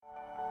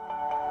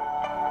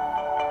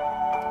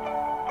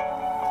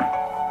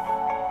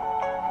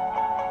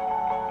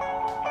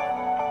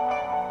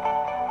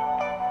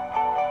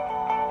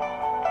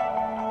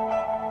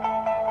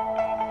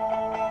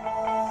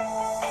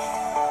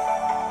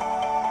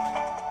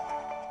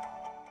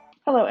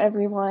Hello,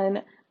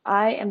 everyone.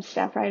 I am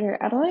staff writer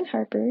Adeline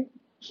Harper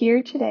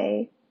here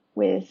today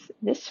with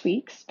this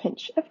week's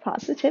Pinch of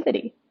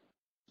Positivity.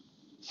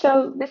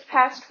 So, this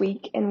past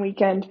week and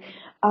weekend,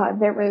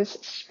 there was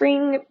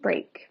spring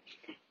break.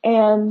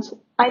 And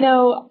I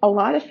know a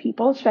lot of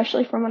people,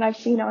 especially from what I've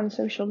seen on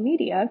social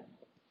media,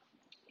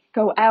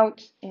 go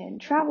out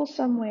and travel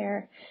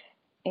somewhere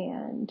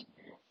and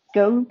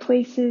go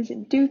places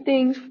and do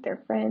things with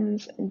their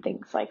friends and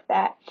things like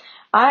that.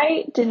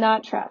 I did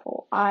not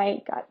travel.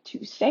 I got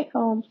to stay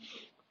home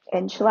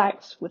and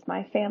chillax with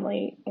my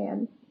family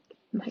and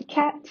my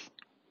cats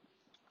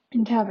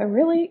and to have a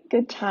really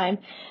good time.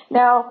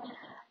 Now,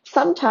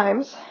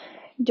 sometimes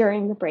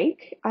during the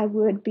break, I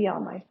would be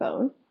on my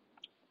phone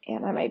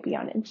and I might be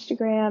on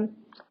Instagram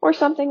or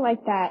something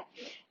like that.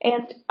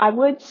 And I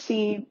would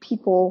see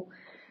people,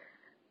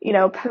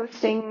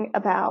 posting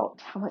about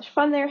how much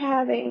fun they're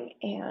having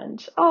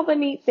and all the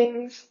neat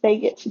things they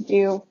get to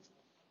do.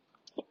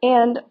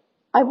 And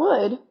I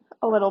would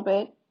a little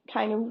bit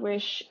kind of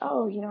wish,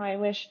 I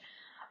wish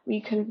we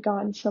could have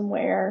gone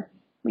somewhere,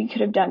 we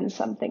could have done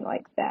something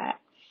like that.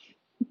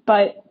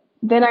 But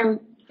then I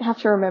have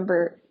to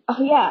remember,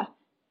 oh yeah,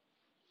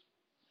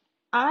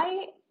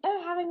 I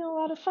am having a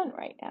lot of fun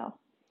right now.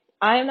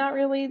 I am not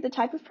really the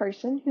type of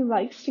person who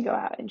likes to go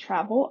out and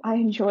travel. I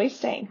enjoy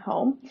staying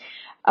home.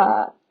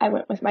 I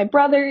went with my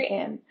brother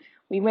and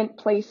we went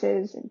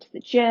places into the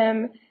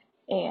gym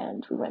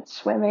and we went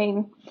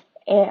swimming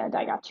and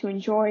I got to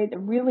enjoy the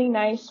really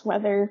nice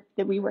weather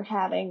that we were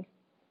having.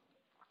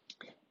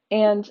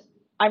 And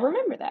I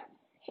remember that.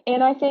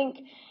 And I think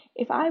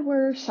if I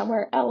were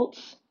somewhere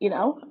else,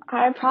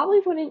 I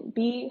probably wouldn't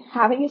be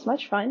having as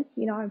much fun.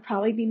 I'd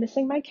probably be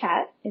missing my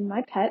cat and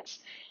my pets.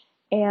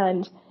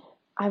 And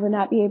I would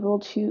not be able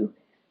to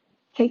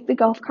take the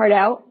golf cart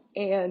out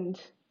and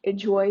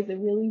enjoy the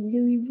really,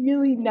 really,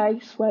 really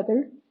nice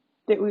weather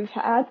that we've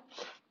had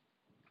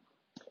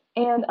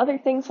and other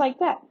things like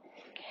that.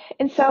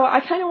 And so I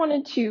kind of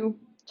wanted to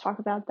talk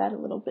about that a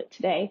little bit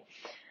today.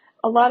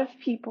 A lot of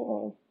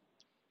people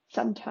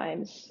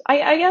sometimes,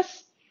 I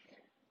guess,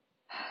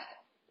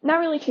 not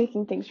really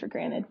taking things for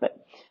granted,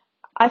 but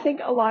I think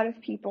a lot of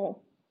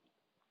people,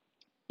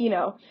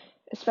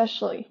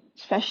 especially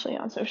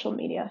on social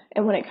media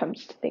and when it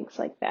comes to things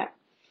like that,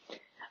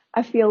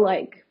 I feel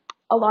like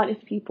a lot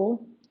of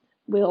people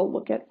will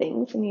look at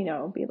things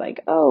and, be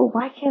like, oh,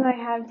 why can't I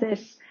have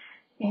this?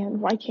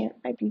 And why can't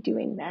I be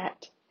doing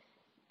that?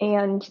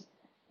 And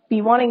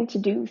be wanting to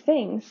do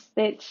things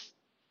that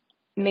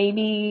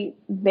maybe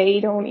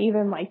they don't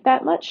even like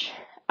that much.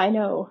 I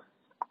know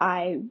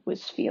I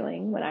was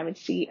feeling when I would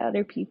see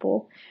other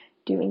people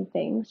doing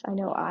things. I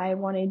know I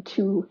wanted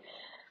to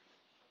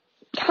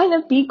kind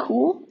of be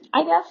cool,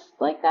 I guess,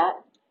 like that,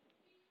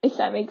 if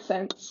that makes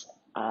sense.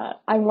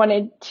 I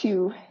wanted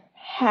to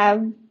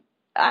have,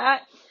 I,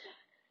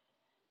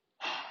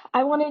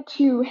 I wanted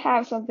to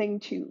have something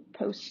to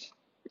post,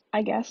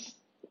 I guess,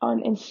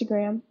 on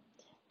Instagram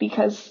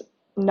because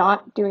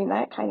not doing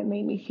that kind of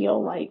made me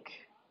feel like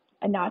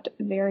a not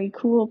very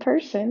cool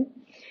person.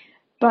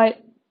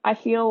 But I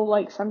feel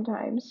like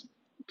sometimes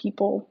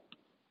people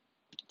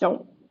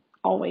don't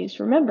always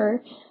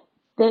remember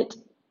that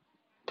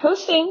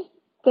posting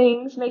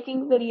things,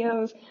 making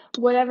videos,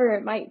 whatever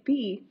it might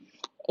be,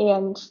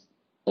 and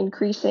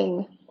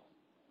increasing,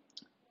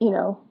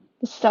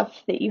 the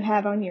stuff that you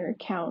have on your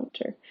account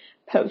or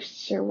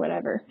posts or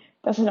whatever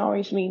doesn't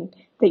always mean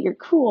that you're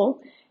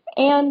cool.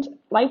 And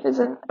life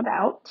isn't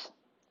about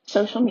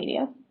social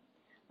media.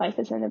 Life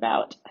isn't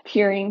about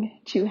appearing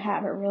to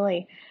have a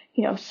really,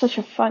 such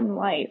a fun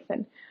life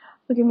and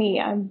look at me,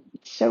 I'm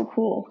so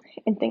cool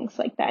and things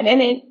like that.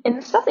 And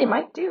the stuff they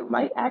might do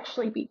might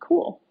actually be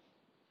cool.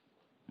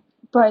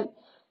 But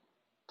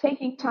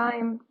taking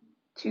time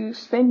to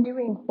spend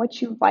doing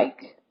what you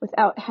like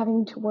without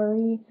having to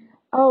worry,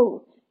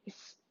 oh,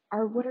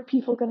 what are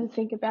people going to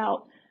think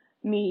about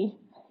me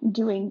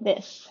doing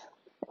this?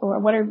 Or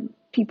what are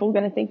people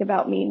going to think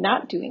about me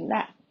not doing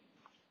that?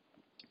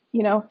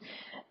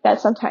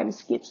 That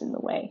sometimes gets in the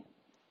way.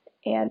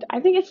 And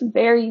I think it's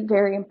very,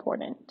 very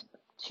important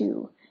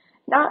to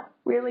not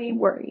really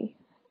worry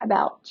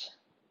about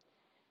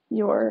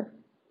your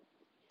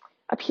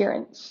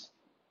appearance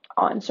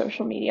on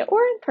social media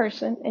or in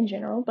person in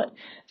general, but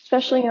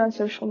especially on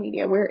social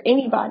media where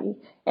anybody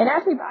and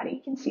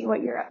everybody can see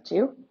what you're up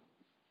to,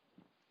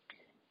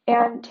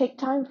 and take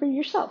time for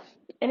yourself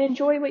and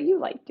enjoy what you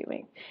like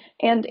doing.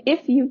 And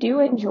if you do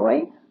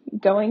enjoy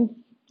going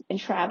and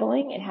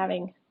traveling and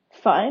having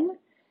fun,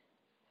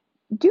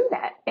 do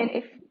that. And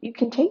if you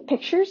can take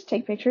pictures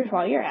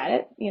while you're at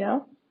it,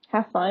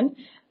 have fun,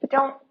 but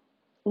don't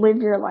live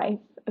your life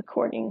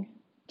according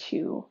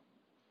to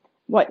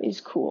what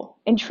is cool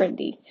and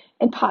trendy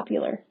and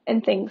popular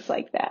and things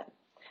like that.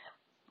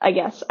 I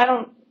guess. I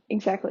don't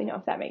exactly know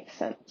if that makes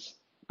sense,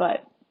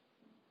 but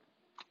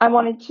I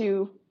wanted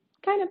to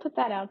kind of put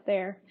that out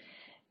there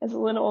as a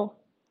little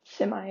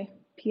semi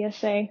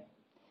PSA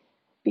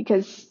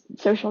because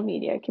social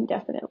media can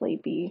definitely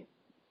be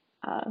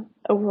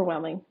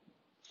overwhelming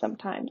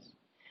sometimes.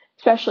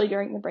 especially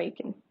during the break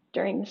and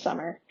during the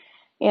summer.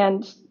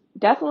 And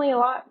definitely a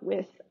lot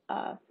with,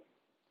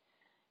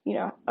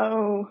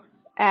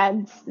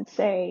 ads that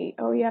say,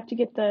 oh, you have to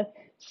get the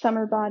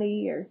summer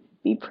body or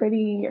be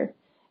pretty or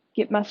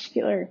get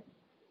muscular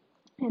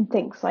and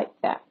things like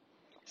that.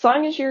 As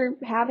long as you're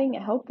having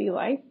a healthy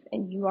life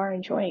and you are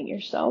enjoying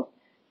yourself,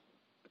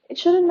 it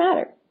shouldn't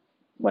matter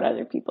what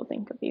other people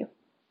think of you.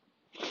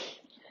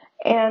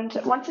 And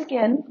once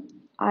again,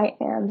 I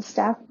am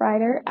staff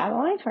writer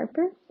Adeline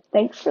Harper.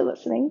 Thanks for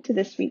listening to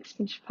this week's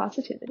Pinch of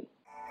Positivity.